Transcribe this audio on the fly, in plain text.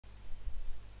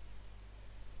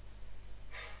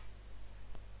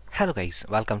Hello guys,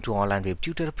 welcome to Online Web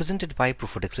Tutor presented by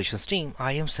Profotech Solutions team.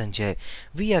 I am Sanjay.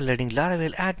 We are learning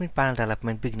Laravel Admin Panel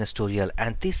Development Beginners tutorial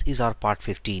and this is our part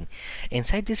 15.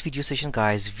 Inside this video session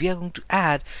guys, we are going to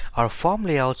add our form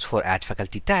layouts for add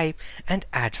faculty type and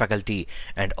add faculty.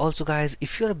 And also guys,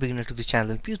 if you are a beginner to the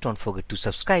channel, please don't forget to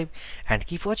subscribe and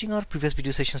keep watching our previous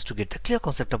video sessions to get the clear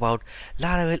concept about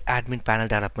Laravel Admin Panel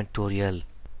Development tutorial.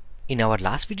 In our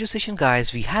last video session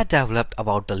guys, we had developed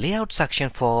about the layout section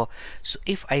so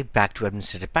if I back to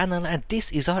administrator panel, and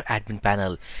this is our admin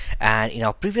panel, and in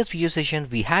our previous video session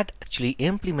we had actually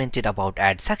implemented about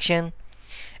add section,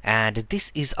 and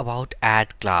this is about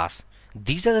add class.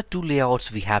 These are the two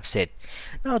layouts we have set.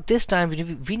 Now this time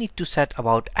we need to set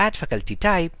about add faculty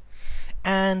type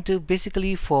and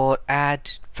basically for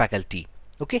add faculty.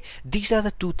 Okay, these are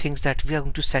the two things that we are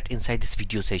going to set inside this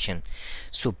video session.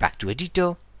 So back to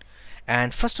editor.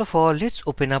 And first of all, let's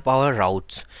open up our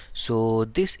routes. So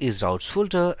this is routes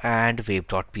folder and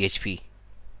web.php.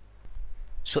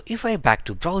 So if I back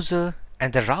to browser,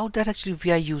 and the route that actually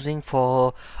we are using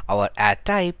for our add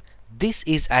type, this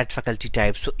is add faculty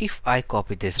type. So if I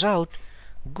copy this route,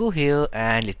 go here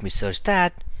and let me search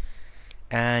that,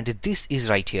 and this is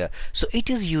right here. So it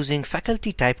is using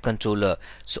faculty type controller.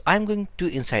 So I'm going to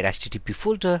inside HTTP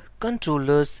folder,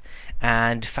 controllers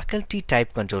and faculty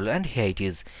type controller, and here it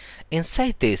is.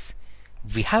 Inside this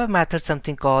we have a method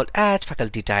something called add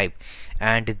faculty type,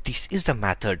 and this is the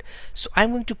method. So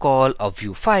I'm going to call a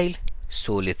view file.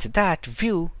 So let's say that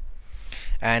view,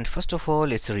 and first of all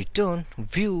let's return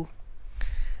view,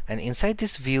 and inside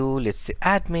this view let's say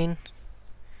admin.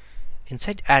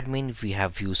 Inside admin we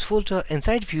have views folder.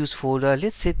 Inside views folder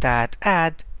let's say that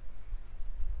add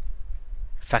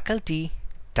faculty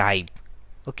type.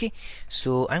 Okay,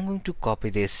 so I'm going to copy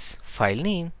this file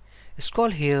name,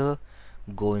 scroll here,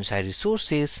 go inside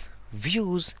resources,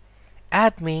 views,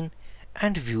 admin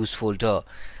and views folder,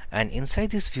 and inside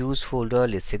this views folder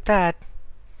let's say that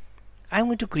I'm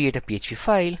going to create a PHP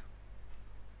file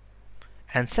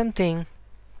and something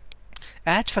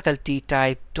add faculty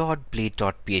type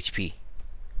 .blade.php.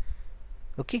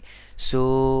 Okay,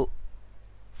 so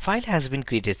file has been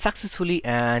created successfully,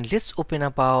 and let's open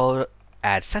up our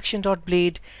add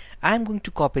section.blade. I'm going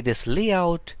to copy this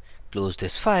layout, close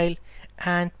this file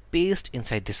and paste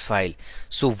inside this file.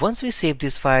 So once we save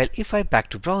this file, if I back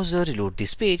to browser, reload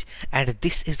this page, and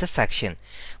this is the section,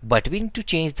 but we need to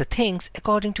change the things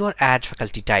according to our add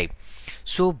faculty type.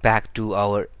 So back to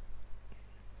our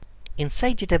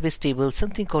inside database table,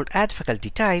 something called add faculty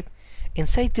type.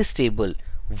 Inside this table,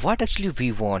 what actually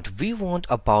we want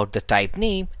about the type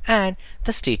name and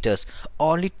the status.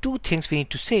 Only two things we need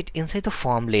to set inside the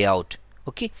form layout.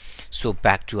 Okay, so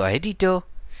back to our editor,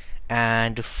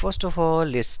 and first of all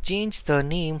let's change the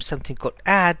name something called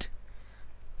add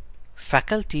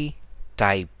faculty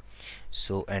type.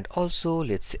 So and also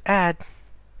let's say add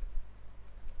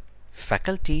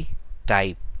faculty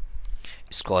type.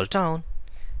 Scroll down.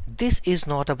 This is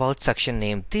not about section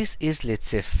name, this is let's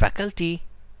say faculty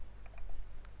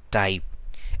type,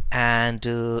 and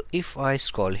if I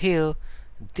scroll here,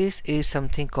 this is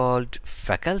something called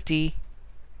faculty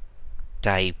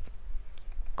type.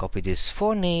 Copy this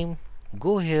for name,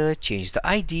 go here, change the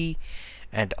ID,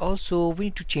 and also we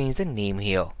need to change the name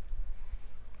here.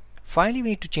 Finally we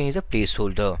need to change the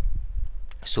placeholder.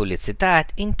 So let's say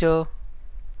that enter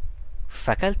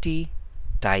faculty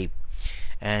type,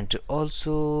 and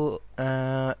also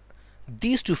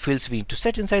these two fields we need to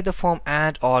set inside the form,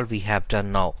 and all we have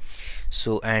done now.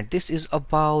 So and this is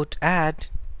about add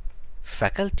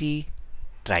faculty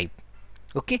type.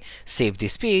 Okay, save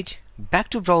this page, back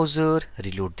to browser,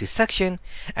 reload this section,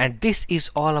 and this is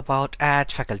all about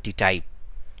add faculty type.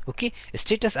 Okay,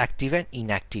 status active and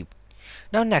inactive.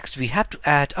 Now next we have to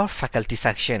add our faculty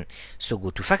section. So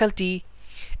go to faculty,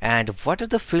 and what are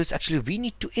the fields actually we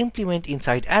need to implement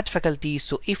inside add faculty.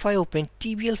 So if I open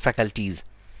TBL faculties,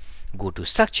 go to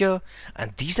structure,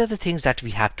 and these are the things that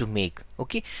we have to make.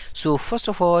 Okay, so first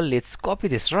of all let's copy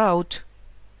this route,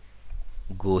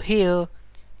 go here,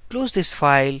 close this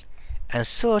file and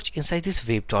search inside this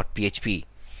web.php,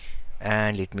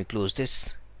 and let me close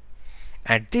this,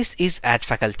 and this is add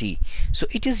faculty. So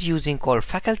it is using called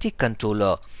faculty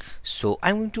controller. So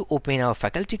I'm going to open our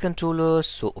faculty controller.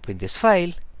 So open this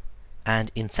file,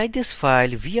 and inside this file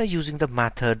we are using the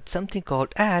method something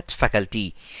called add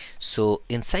faculty. So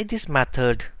inside this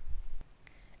method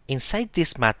let's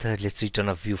return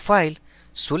a view file.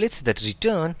 So let's say that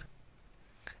return,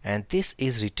 and this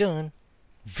is return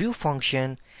view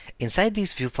function. Inside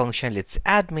this view function let's say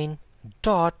admin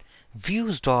dot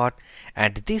views dot,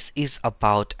 and this is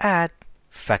about add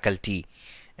faculty,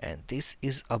 and this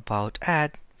is about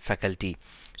add faculty.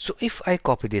 So if I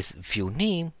copy this view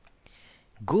name,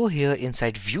 go here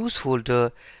inside views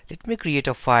folder, let me create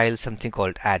a file, something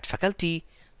called add faculty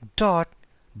dot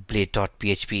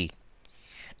blade.php.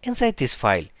 Inside this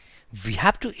file, we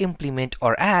have to implement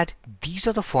or add these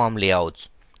are the form layouts.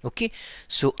 Okay,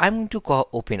 so I'm going to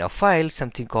open a file,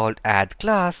 something called add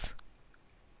class,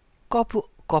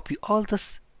 copy all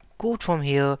this code from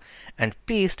here and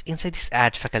paste inside this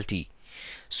add faculty.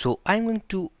 So I'm going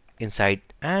to inside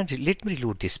and let me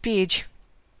reload this page.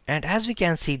 And as we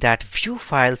can see that view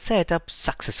file set up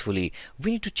successfully,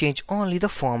 we need to change only the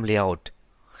form layout.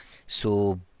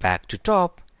 So back to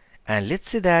top and let's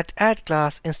say that add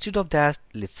class, instead of that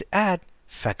let's say add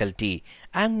faculty.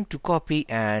 I'm going to copy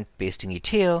and pasting it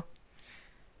here.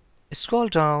 Scroll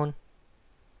down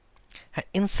and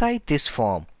inside this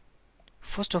form,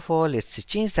 first of all let's say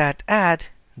change that add,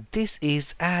 this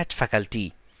is add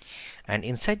faculty, and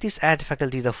inside this add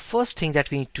faculty the first thing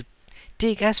that we need to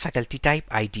take as faculty type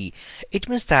ID. It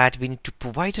means that we need to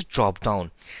provide a drop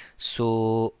down.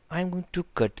 So I'm going to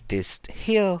cut this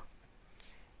here,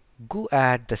 go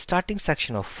at the starting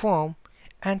section of form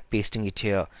and pasting it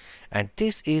here, and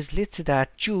this is let's say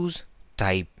that choose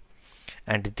type,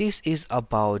 and this is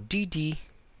about dd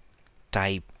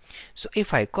type. So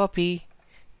if I copy,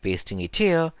 pasting it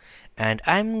here, and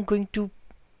I'm going to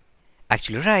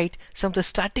actually write some of the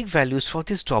static values for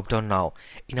this drop down now.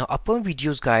 In our upcoming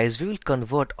videos guys, we will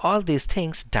convert all these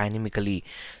things dynamically.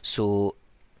 So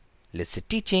let's say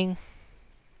teaching,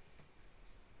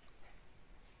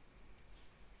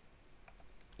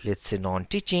 let's say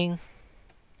non-teaching,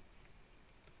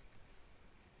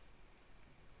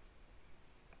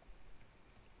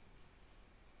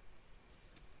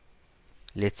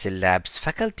 let's say labs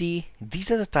faculty.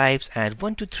 These are the types and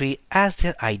 1 to 3 as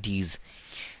their IDs.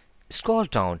 Scroll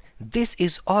down, this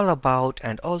is all about,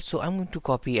 and also I'm going to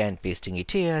copy and pasting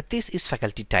it here, this is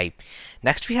faculty type.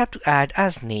 Next we have to add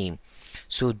as name.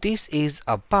 So this is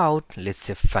about, let's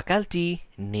say faculty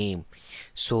name.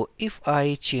 So if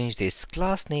I change this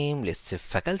class name, let's say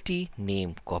faculty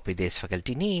name, copy this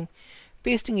faculty name,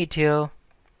 pasting it here,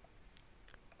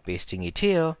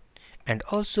 and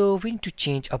also we need to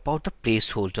change about the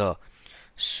placeholder.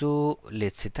 So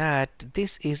let's say that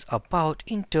this is about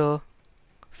enter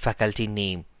faculty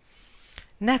name.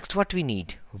 Next what we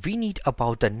need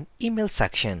about the email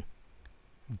section.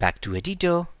 Back to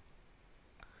editor.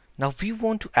 Now we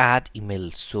want to add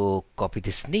email, so copy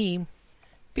this name,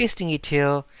 pasting it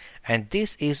here, and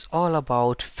this is all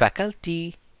about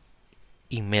faculty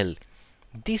email.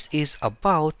 This is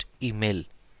about email.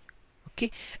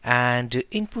 Okay, and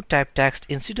input type text,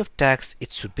 instead of text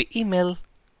it should be email.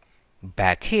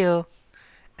 Back here,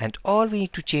 and all we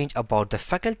need to change about the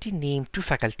faculty name to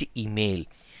faculty email.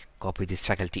 Copy this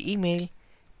faculty email,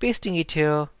 pasting it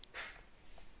here,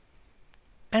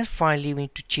 and finally we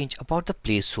need to change about the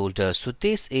placeholder. So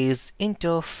this is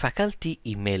enter faculty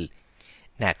email.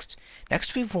 Next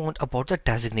we want about the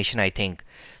designation, I think.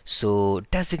 So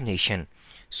designation.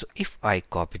 So if I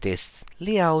copy this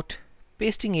layout,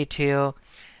 pasting it here,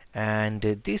 and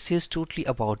this is totally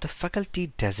about the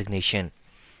faculty designation.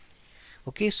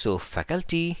 Okay, so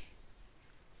faculty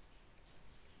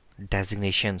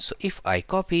designation. So if I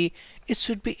copy, it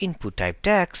should be input type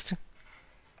text.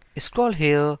 Scroll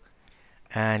here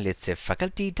and let's say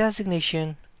faculty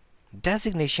designation,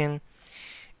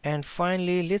 and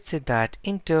finally let's say that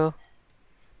enter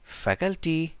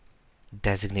faculty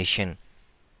designation.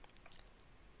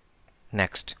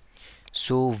 Next,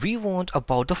 so we want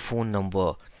about the phone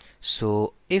number.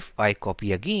 So if I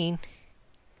copy again,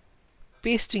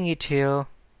 pasting it here,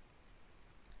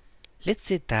 let's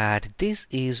say that this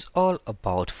is all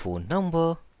about phone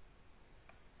number,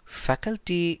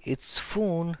 faculty, it's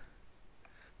phone,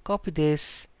 copy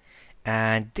this,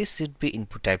 and this should be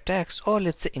input type text, or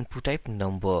let's say input type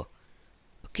number.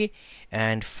 Okay,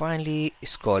 and finally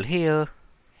scroll here,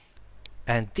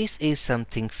 and this is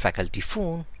something faculty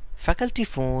phone,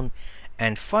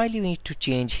 and finally we need to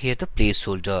change here the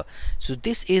placeholder. So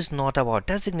this is not about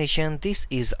designation, this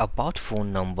is about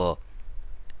phone number.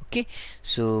 Okay,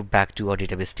 so back to our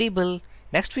database table.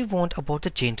 Next we want about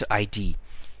the gender ID.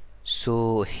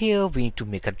 So here we need to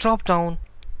make a drop down.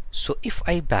 So if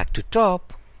I back to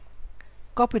top,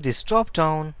 copy this drop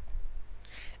down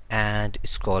and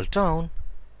scroll down.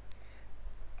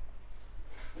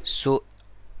 So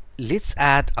let's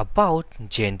add about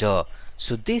gender.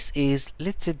 So this is,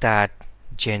 let's say that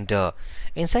gender.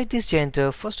 Inside this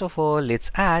gender, first of all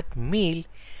let's add male,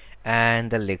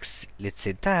 and let's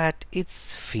say that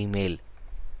it's female.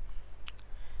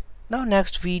 Now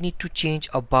next we need to change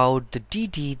about the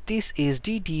DD. This is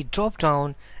DD drop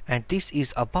down, and this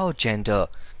is about gender.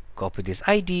 copy this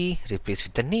ID, replace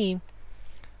with the name,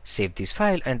 save this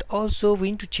file, and also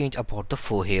we need to change about the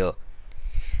 4 here.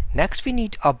 Next we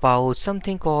need about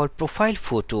something called profile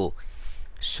photo.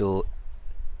 So,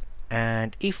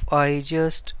 and if I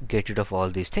just get rid of all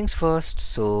these things first,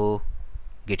 so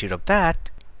get rid of that,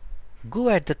 go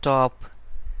at the top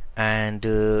and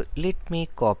let me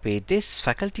copy this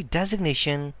faculty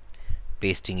designation,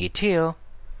 pasting it here.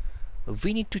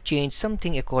 We need to change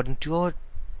something according to our,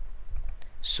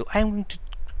 so I'm going to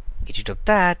get rid of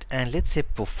that and let's say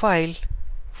profile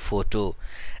photo,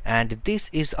 and this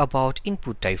is about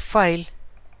input type file,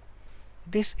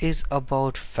 this is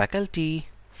about faculty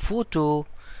photo,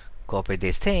 copy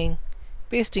this thing,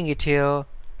 pasting it here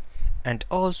and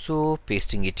also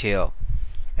pasting it here,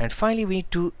 and finally we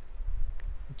need to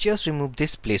just remove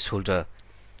this placeholder.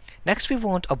 Next we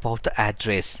want about the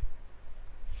address,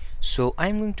 so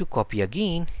I'm going to copy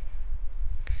again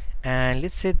and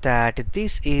let's say that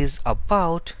this is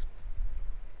about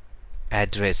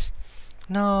address.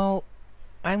 Now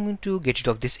I'm going to get rid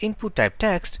of this input type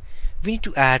text. We need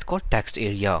to add called text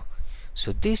area,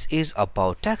 so this is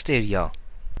about text area.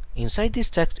 Inside this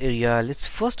text area, let's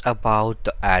first about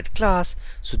the add class,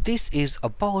 so this is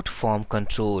about form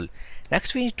control.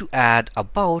 Next we need to add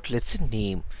about, let's say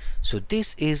name, so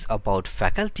this is about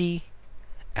faculty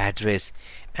address,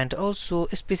 and also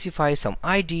specify some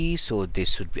ID, so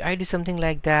this should be ID something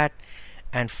like that,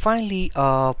 and finally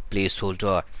a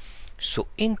placeholder, so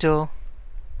enter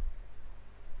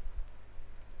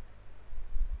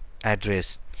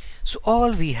address. So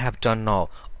all we have done now,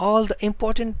 all the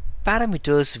important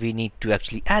parameters we need to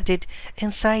actually add it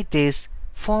inside this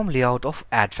form layout of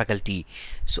add faculty.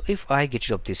 So if I get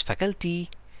rid of this faculty,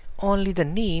 only the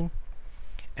name,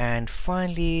 and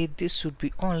finally this should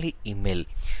be only email.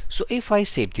 So if I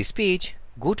save this page,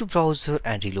 go to browser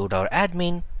and reload our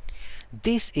admin,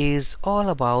 this is all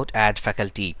about add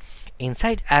faculty.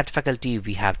 Inside add faculty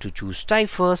we have to choose type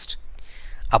first,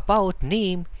 about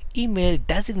name, email,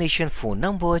 designation, phone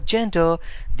number, gender,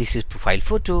 this is profile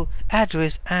photo,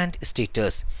 address and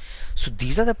status. So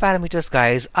these are the parameters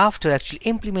guys. After actually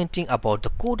implementing about the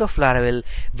code of Laravel,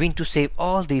 we need to save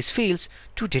all these fields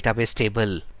to database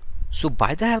table. So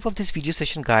by the help of this video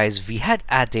session guys, we had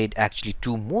added actually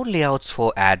 2 more layouts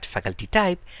for add faculty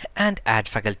type and add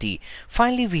faculty.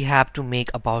 Finally we have to make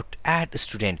about add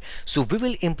student, so we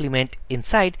will implement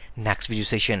inside next video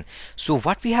session. So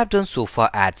what we have done so far,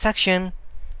 add section,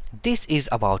 this is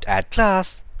about add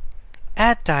class,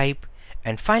 add type,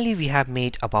 and finally we have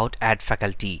made about add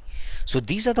faculty. So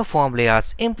these are the form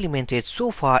layouts implemented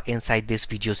so far inside this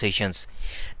video sessions.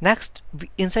 Next,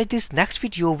 inside this next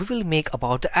video we will make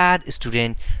about the add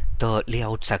student, the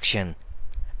layout section.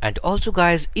 And also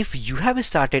guys, if you have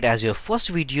started as your first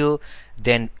video,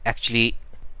 then actually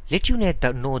let you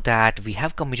know that we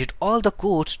have committed all the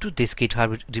codes to this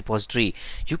GitHub repository.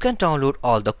 You can download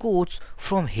all the codes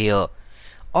from here.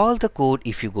 All the code,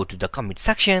 if you go to the commit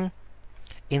section,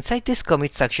 inside this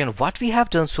commit section what we have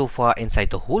done so far inside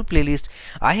the whole playlist,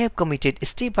 I have committed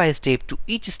step by step to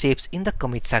each steps in the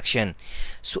commit section.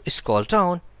 So scroll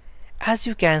down, as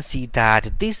you can see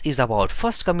that this is about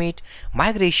first commit,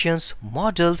 migrations,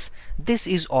 models, this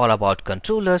is all about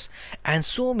controllers, and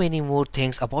so many more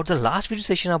things about the last video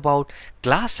session about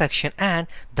class section and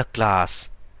the class.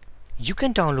 You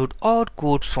can download all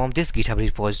codes from this GitHub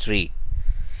repository.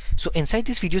 So inside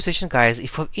this video session guys,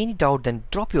 if you have any doubt then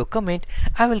drop your comment,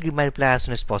 I will give my reply as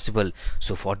soon as possible.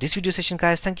 So for this video session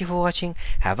guys, thank you for watching,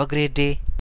 have a great day.